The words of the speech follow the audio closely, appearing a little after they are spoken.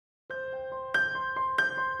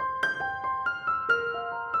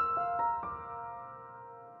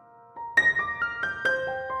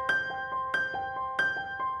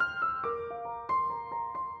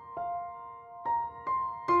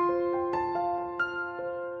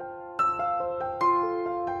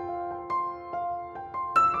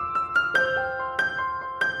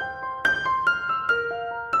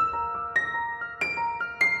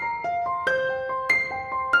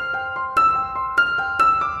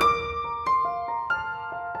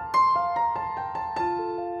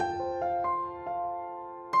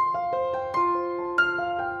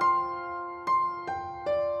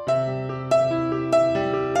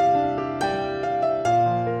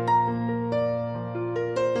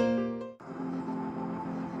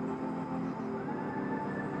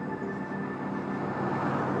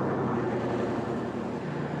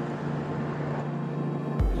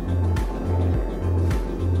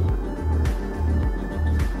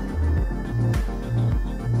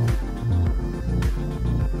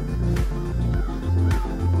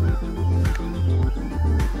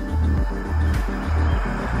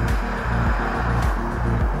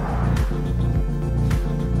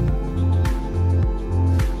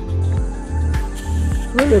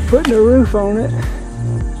Well, they're putting a roof on it.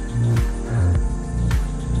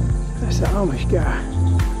 That's the Amish guy.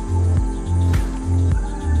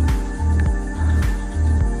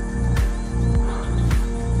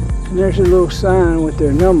 And there's a little sign with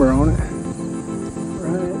their number on it.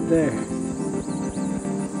 Right there.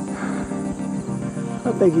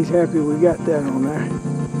 I think he's happy we got that on there.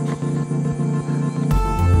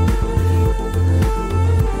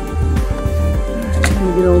 Let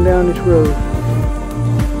me get on down this road.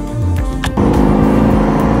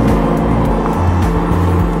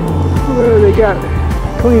 Well, they got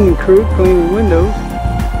a cleaning crew cleaning windows.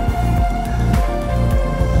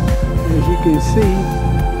 As you can see,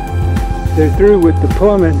 they're through with the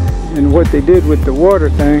plumbing, and what they did with the water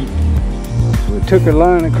thing, we took a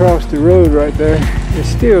line across the road right there. It's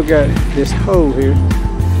still got this hole here.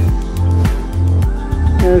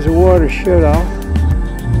 There's a water shut off,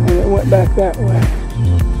 and it went back that way.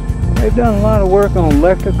 They've done a lot of work on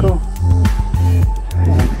electrical.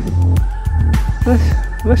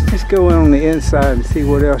 Let's just go on the inside and see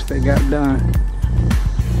what else they got done.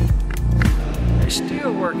 They're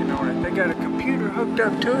still working on it. They got a computer hooked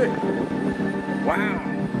up to it. Wow.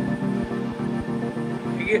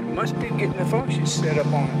 Must be getting the functions set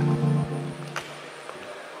up on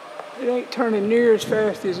it. It ain't turning near as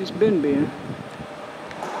fast as it's been.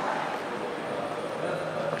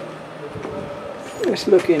 Let's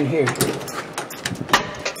look in here.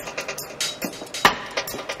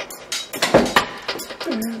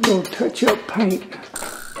 A little touch-up paint.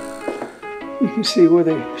 You can see where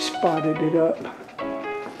they spotted it up.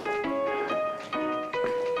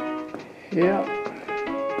 Yeah.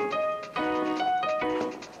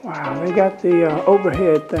 Wow, they got the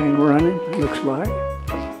overhead thing running, looks like.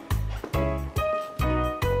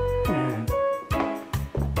 And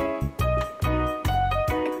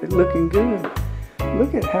it's looking good.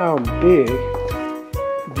 Look at how big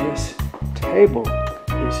this table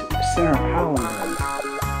is, center island.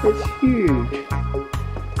 It's huge.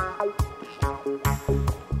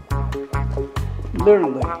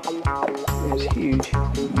 Literally, it's huge.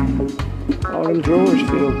 All them drawers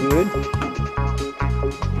feel good.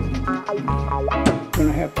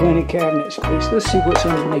 Gonna have plenty of cabinet space. Let's see what's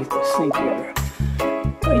underneath the sink area.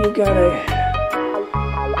 Well, you got a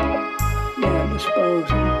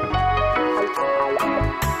disposal.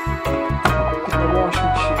 Got a washing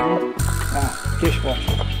machine.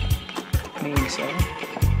 Dishwasher. Mean so.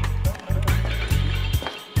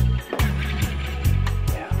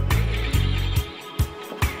 Yeah.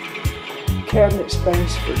 Cabinet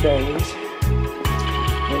space for days.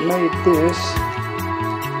 They made this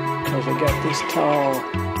because they got this tall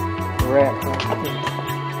wrap right here.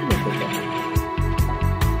 Look at that.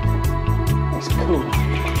 That's cool.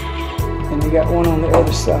 And they got one on the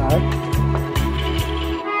other side.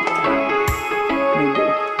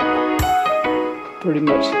 Pretty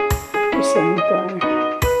much the same thing.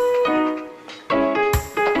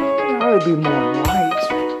 There ought to be more lights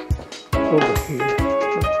over here.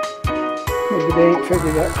 Maybe they ain't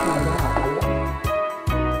figured that part out.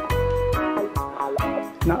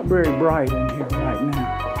 Not very bright in here right now.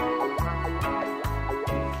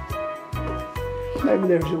 Maybe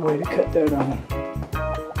there's a way to cut that on.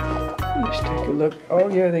 Let's take a look. Oh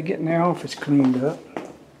yeah, they're getting their office cleaned up.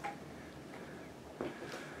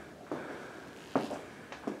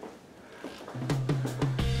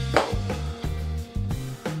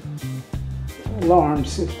 Alarm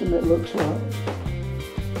system, it looks like.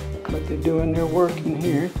 But they're doing their work in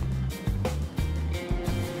here.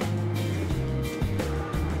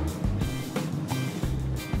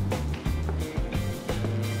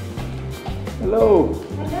 Hello.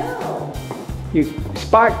 Hello. You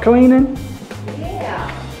spot cleaning? Yeah.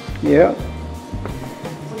 Yeah.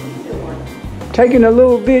 What are you doing? Taking a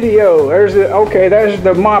little video. There's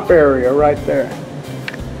the mop area right there.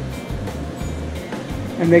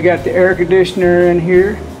 And they got the air conditioner in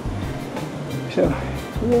here. So,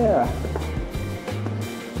 yeah.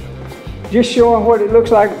 Just showing what it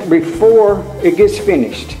looks like before it gets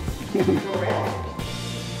finished.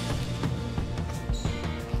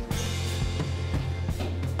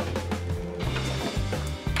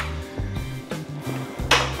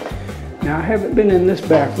 Now, I haven't been in this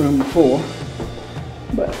back room before,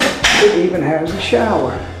 but it even has a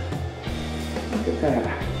shower. Look at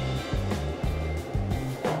that.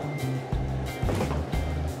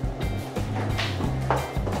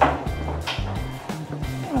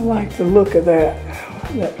 I like the look of that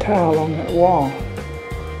tile on that wall.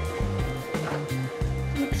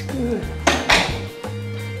 Looks good.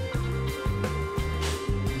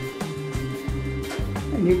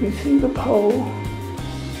 And you can see the pole.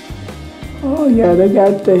 Oh yeah, they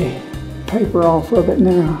got the paper off of it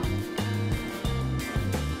now.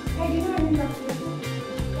 Hey, you want to interrupt you?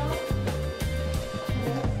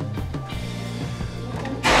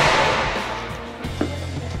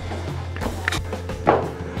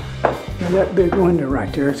 Now that big window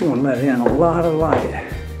right there is going to let in a lot of light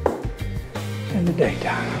in the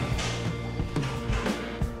daytime.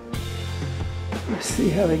 Let's see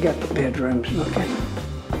how they got the bedrooms looking.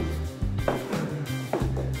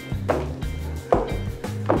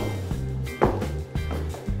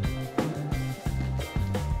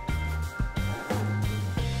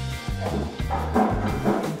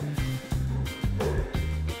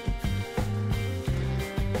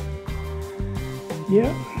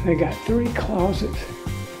 Yep, they got 3 closets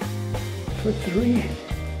for 3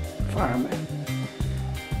 firemen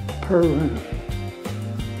per room.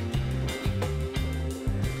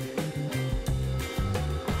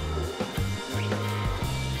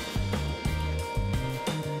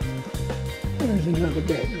 There's another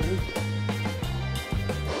bedroom.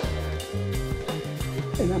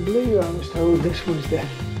 And I believe I was told this was the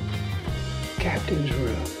captain's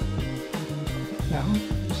room. No,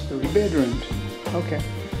 it's 3 bedrooms. Okay,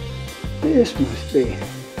 this must be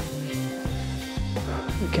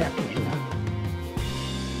the captain's room.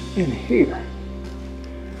 In here,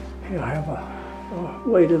 he'll have a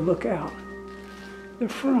way to look out the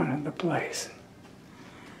front of the place.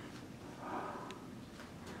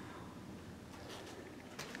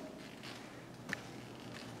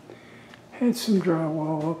 Had some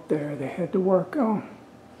drywall up there they had to work on.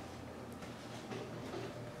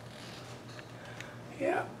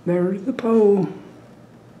 Yeah, there's the pole.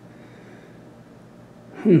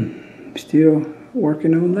 Still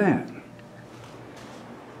working on that.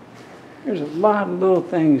 There's a lot of little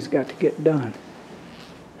things got to get done.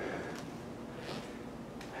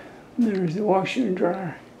 There's the washer and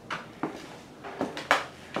dryer.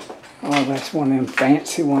 Oh, that's one of them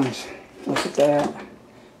fancy ones. Look at that.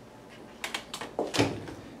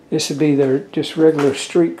 This would be their just regular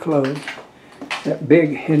street clothes. That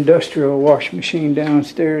big industrial wash machine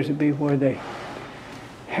downstairs would be where they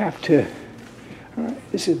have to. All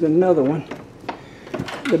right, this is another one.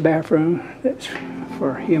 The bathroom that's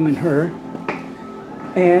for him and her.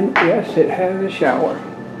 And yes, it has a shower.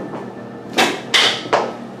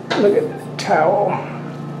 Look at the towel.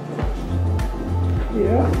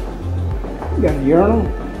 Yeah. Got a urinal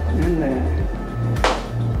and that.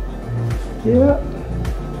 Yeah.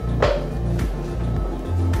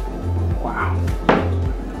 Wow.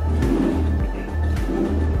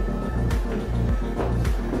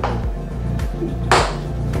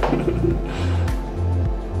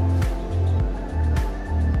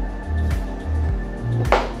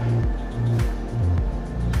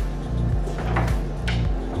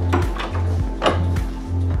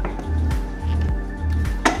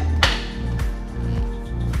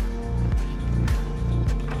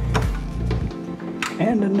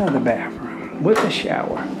 And another bathroom with a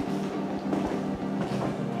shower.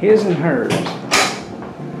 His and hers.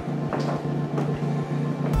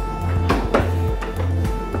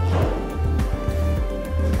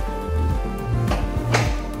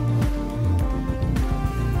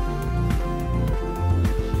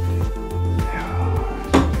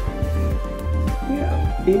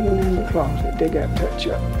 Yeah, even in the closet they got touch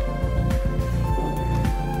up.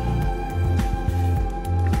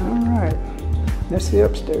 All right. That's the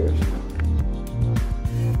upstairs.